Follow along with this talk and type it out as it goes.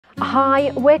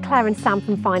Hi, we're Claire and Sam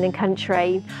from Fine and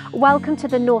Country. Welcome to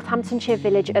the Northamptonshire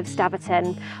village of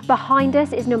Staverton. Behind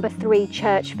us is number 3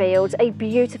 Churchfields, a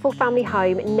beautiful family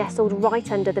home nestled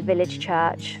right under the village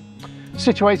church.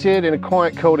 Situated in a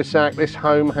quiet cul-de-sac, this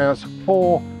home has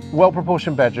 4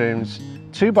 well-proportioned bedrooms,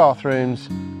 2 bathrooms,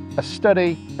 a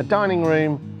study, a dining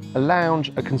room, a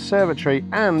lounge, a conservatory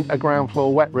and a ground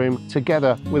floor wet room,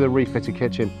 together with a refitted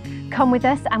kitchen. Come with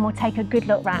us and we'll take a good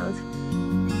look round.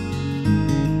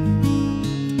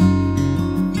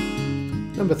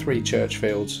 Number 3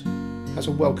 Churchfields has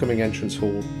a welcoming entrance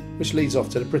hall which leads off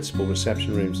to the principal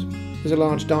reception rooms. There's a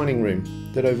large dining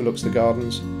room that overlooks the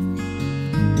gardens,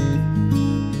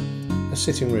 a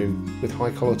sitting room with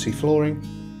high quality flooring,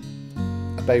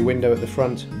 a bay window at the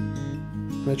front,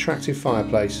 an attractive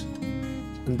fireplace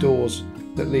and doors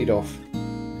that lead off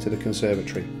to the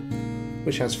conservatory,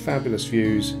 which has fabulous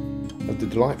views of the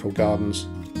delightful gardens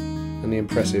and the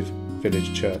impressive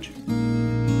village church.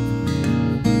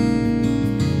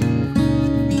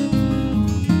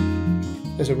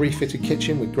 There's a refitted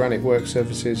kitchen with granite work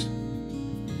surfaces,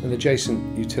 an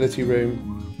adjacent utility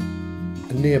room,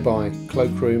 a nearby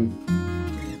cloakroom,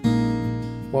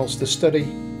 whilst the study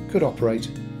could operate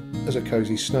as a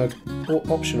cosy snug or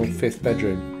optional 5th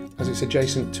bedroom, as it's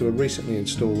adjacent to a recently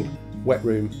installed wet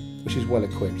room which is well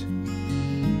equipped.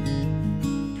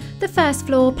 The first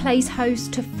floor plays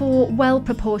host to 4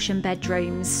 well-proportioned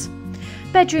bedrooms.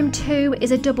 Bedroom 2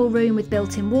 is a double room with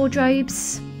built-in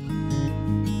wardrobes.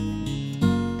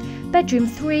 Bedroom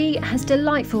 3 has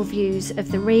delightful views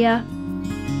of the rear,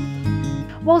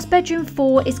 whilst bedroom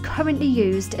 4 is currently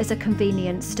used as a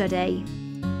convenient study.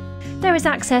 There is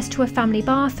access to a family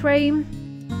bathroom,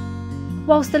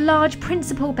 whilst the large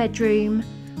principal bedroom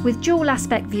with dual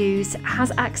aspect views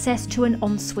has access to an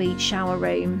ensuite shower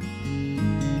room.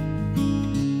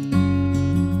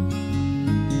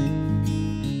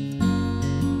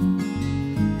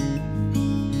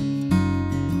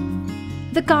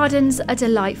 The gardens are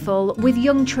delightful, with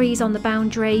young trees on the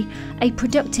boundary, a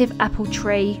productive apple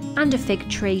tree and a fig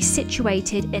tree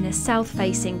situated in a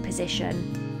south-facing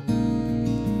position.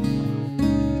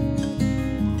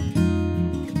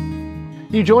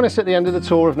 You join us at the end of the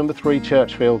tour of number 3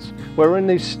 Churchfields, where we're in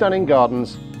these stunning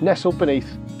gardens nestled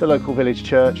beneath the local village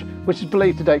church, which is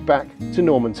believed to date back to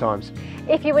Norman times.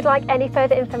 If you would like any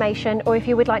further information or if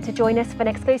you would like to join us for an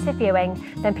exclusive viewing,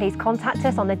 then please contact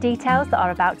us on the details that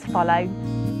are about to follow.